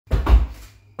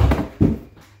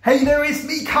Hey there, it's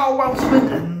me, Carl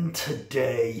Welshman, and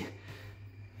today,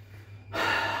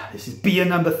 this is beer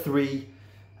number 3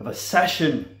 of a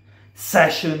session.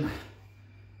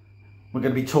 We're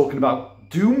going to be talking about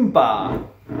Doom Bar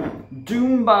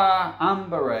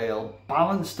Amber Ale,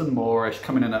 balanced and moorish,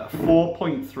 coming in at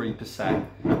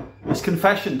 4.3%. It's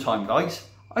confession time, guys.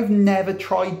 I've never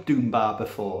tried Doom Bar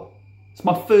before. It's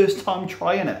my first time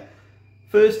trying it.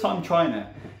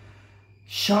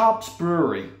 Sharps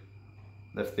Brewery.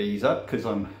 Lift these up because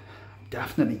I'm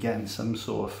definitely getting some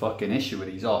sort of fucking issue with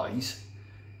these eyes.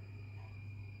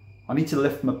 I need to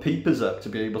lift my peepers up to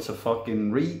be able to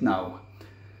fucking read now.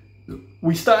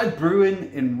 We started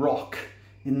brewing in Rock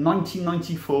in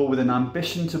 1994 with an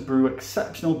ambition to brew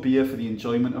exceptional beer for the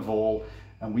enjoyment of all,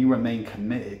 and we remain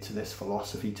committed to this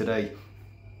philosophy today.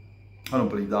 I don't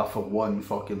believe that for one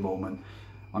fucking moment.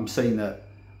 I'm thinking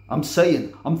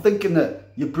that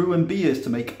you're brewing beers to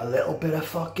make a little bit of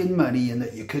fucking money and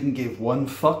that you couldn't give one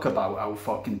fuck about how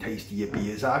fucking tasty your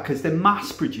beers are because they're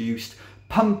mass produced,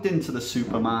 pumped into the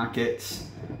supermarkets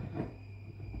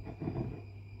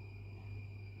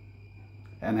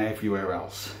and everywhere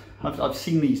else. I've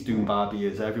seen these Doom Bar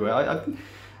beers everywhere. I've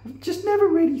just never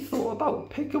really thought about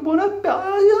picking one up. I've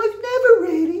never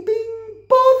really been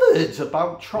bothered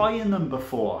about trying them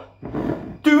before.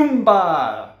 Doom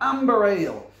Bar Amber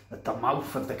Ale. At the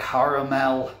mouth of the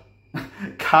caramel,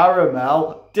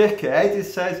 dickhead, it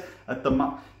says at the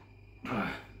mouth,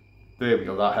 there we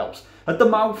go, that helps. At the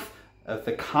mouth of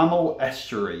the Camel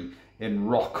Estuary in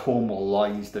Rock, Cornwall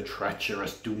lies the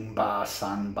treacherous Doom Bar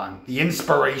sandbank. The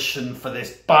inspiration for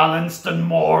this balanced and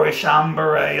moorish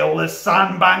amber ale, the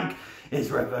sandbank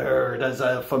is revered as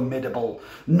a formidable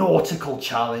nautical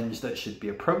challenge that should be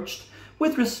approached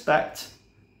with respect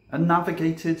and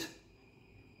navigated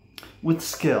with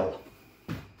skill.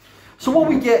 So what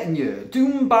we getting here?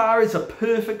 Doom Bar is a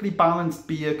perfectly balanced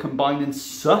beer combining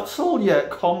subtle yet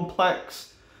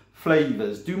complex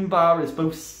flavours. Doom Bar is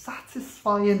both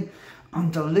satisfying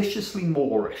and deliciously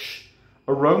moorish.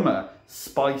 Aroma,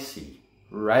 spicy,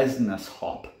 resinous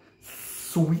hop,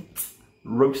 sweet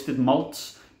roasted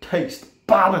malts. Taste,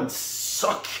 balanced,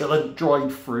 succulent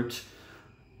dried fruit,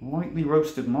 lightly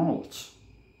roasted malts.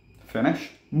 Finish,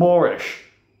 moorish.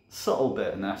 Subtle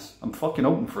bitterness. I'm fucking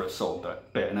open for a subtle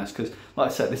bitterness because, like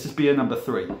I said, this is beer number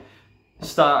 3.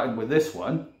 Started with this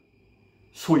one,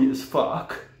 sweet as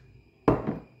fuck,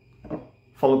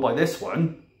 followed by this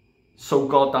one, so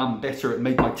goddamn bitter it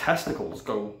made my testicles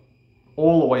go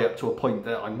all the way up to a point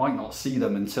that I might not see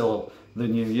them until the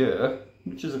new year,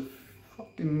 which is a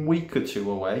fucking week or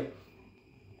 2 away.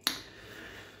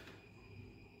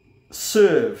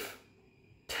 Serve.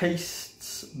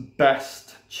 Tastes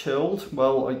best chilled.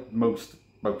 Well, most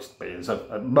beers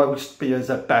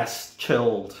are best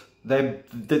chilled.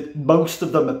 Most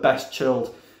of them are best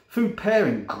chilled. Food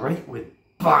pairing great with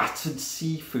battered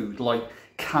seafood like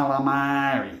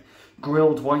calamari,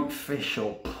 grilled white fish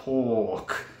or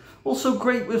pork. Also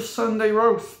great with Sunday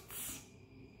roasts.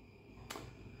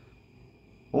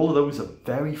 All of those are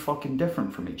very fucking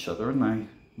different from each other, aren't they?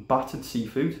 Battered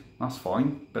seafood, that's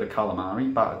fine. Bit of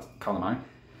calamari, battered calamari.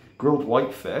 Grilled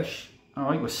white fish.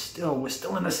 Alright, we're still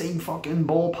in the same fucking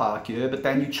ballpark here, but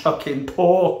then you chuck in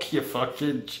pork, you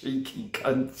fucking cheeky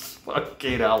cunts.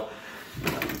 Fucking hell.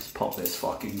 Let's pop this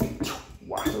fucking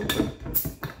twat open.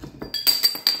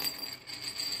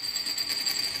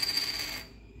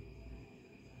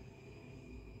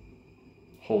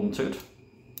 Haunted.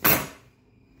 Oh,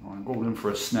 I'm going in for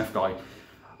a sniff, guys.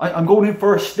 I'm going in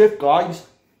for a sniff, guys.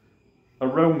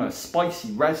 Aroma,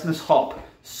 spicy, resinous hop,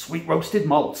 sweet roasted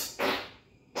malts.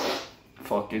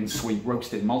 Fucking sweet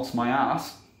roasted malts, my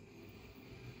ass.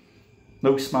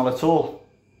 No smell at all.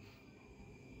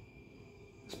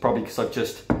 It's probably because I've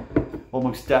just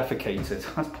almost defecated.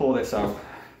 Let's pour this out.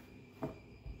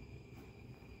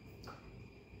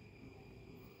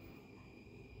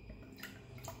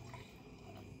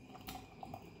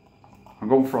 I'm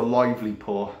going for a lively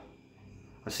pour.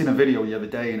 I seen a video the other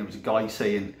day and it was a guy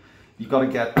saying you got to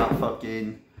get that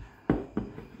fucking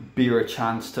beer a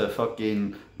chance to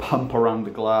fucking pump around the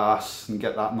glass and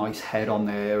get that nice head on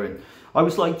there. And I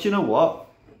was like, do you know what?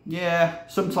 Yeah,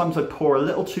 sometimes I pour a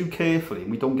little too carefully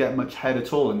and we don't get much head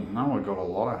at all, and now I got a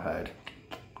lot of head.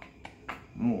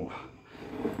 Oh.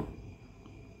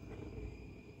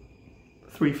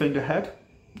 3-finger head.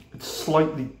 It's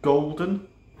slightly golden.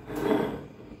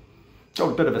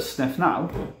 Got a bit of a sniff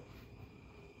now.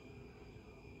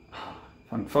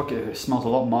 And fuck it, it smells a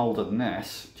lot milder than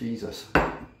this. Jesus.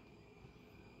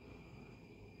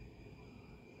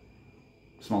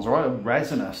 Smells alright,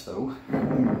 resinous though.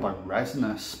 By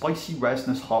resinous, spicy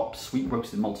resinous hops, sweet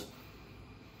roasted malts.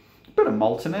 A bit of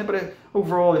malt in there, but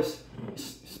overall it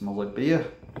smells like beer.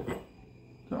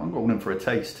 So I'm going in for a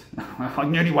taste. I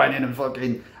nearly went in and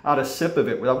fucking had a sip of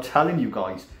it without telling you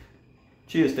guys.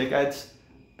 Cheers, dickheads.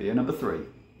 Beer number 3.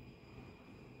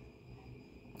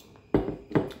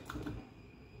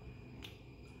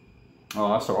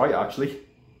 Oh, that's alright actually.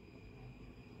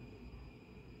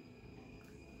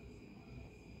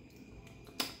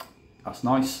 That's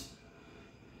nice.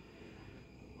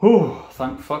 Oh,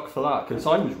 thank fuck for that, because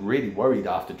I was really worried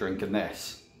after drinking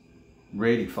this.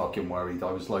 Really fucking worried.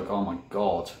 I was like, oh my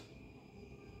God.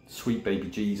 Sweet baby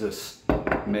Jesus,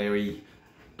 Mary,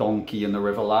 donkey and the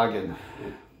river lagging.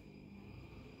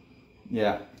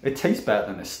 Yeah, it tastes better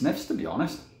than the sniffs, to be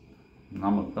honest.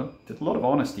 There's a lot of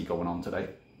honesty going on today.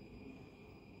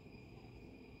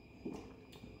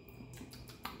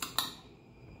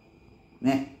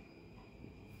 Nah.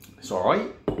 It's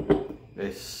alright.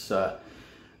 It's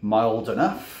mild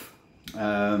enough.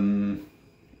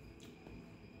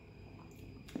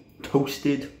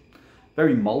 Toasted.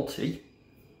 Very malty.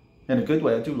 In a good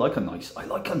way. I like a nice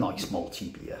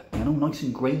malty beer. You know, nice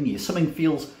and grainy. Something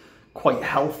feels quite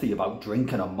healthy about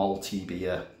drinking a malty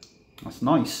beer. That's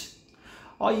nice.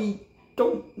 I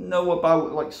don't know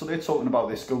about, like, so they're talking about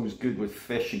this goes good with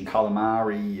fish and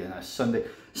calamari and a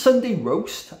Sunday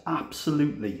roast.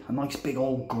 Absolutely. A nice big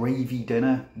old gravy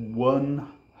dinner.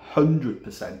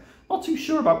 100%. Not too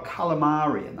sure about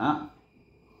calamari and that.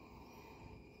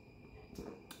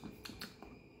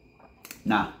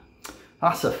 Nah.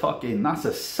 That's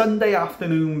a Sunday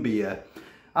afternoon beer.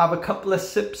 Have a couple of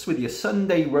sips with your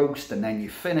Sunday roast and then you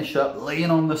finish up laying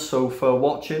on the sofa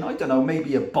watching, I don't know,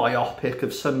 maybe a biopic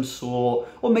of some sort,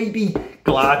 or maybe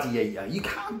Gladiator. You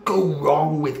can't go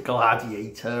wrong with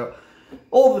Gladiator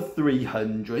or the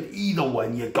 300. Either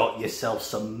one, you got yourself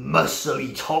some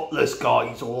muscly topless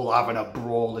guys all having a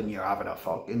brawl and you're having a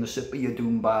fucking sip of your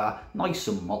Doombar. Nice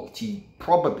and malty,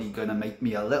 probably gonna make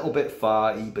me a little bit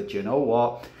farty, but you know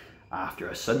what? After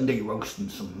a Sunday roast and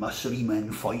some muscly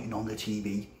men fighting on the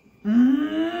TV.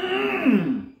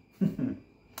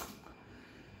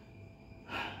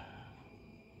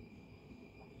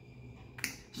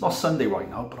 It's not Sunday right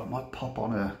now, but I might pop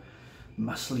on a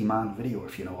muscly man video,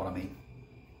 if you know what I mean.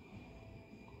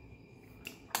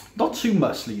 Not too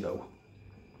muscly though.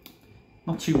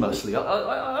 Not too muscly.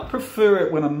 I prefer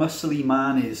it when a muscly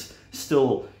man is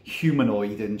still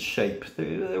humanoid in shape.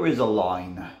 There is a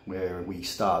line where we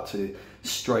start to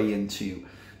stray into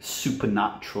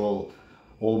supernatural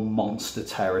or monster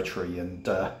territory, and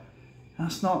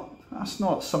that's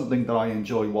not something that I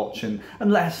enjoy watching,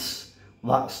 unless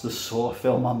that's the sort of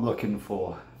film I'm looking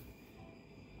for.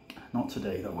 Not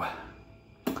today though.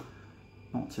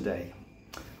 Not today.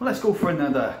 Well, let's go for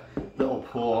another little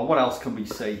pour. What else can we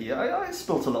say here? I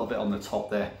spilt a little bit on the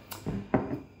top there.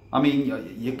 I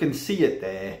mean, you can see it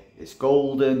there. It's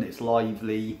golden, it's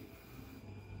lively.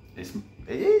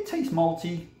 It tastes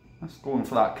malty. That's going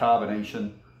for that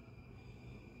carbonation.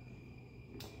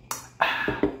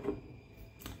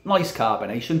 Nice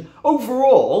carbonation.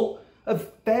 Overall, a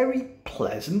very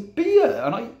pleasant beer.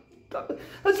 And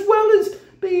as well as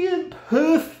being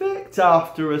perfect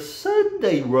after a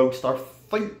Sunday roast, I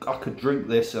think I could drink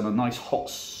this on a nice hot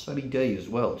sunny day as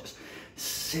well. Just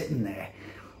sitting there.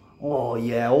 Oh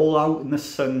yeah, all out in the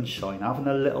sunshine, having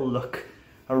a little look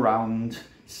around,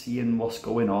 seeing what's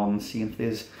going on, seeing if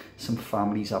there's some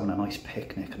families having a nice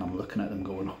picnic, and I'm looking at them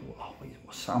going, oh,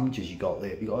 what sandwiches you got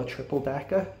there? Have you got a triple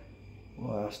decker?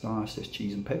 Oh, that's nice, this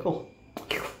cheese and pickle.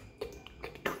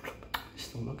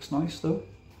 Still looks nice though.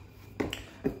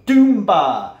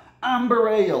 Doombar, amber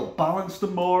ale, balanced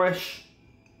and moorish.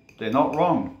 They're not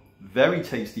wrong. Very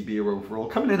tasty beer overall,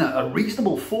 coming in at a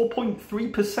reasonable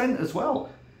 4.3% as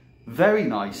well. Very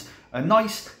nice. A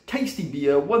nice, tasty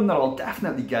beer, one that I'll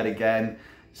definitely get again.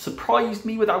 Surprised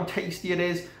me with how tasty it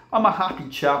is. I'm a happy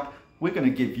chap. We're going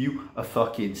to give you a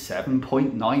fucking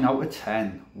 7.9 out of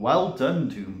 10. Well done,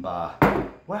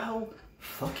 Doombar. Well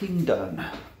fucking done.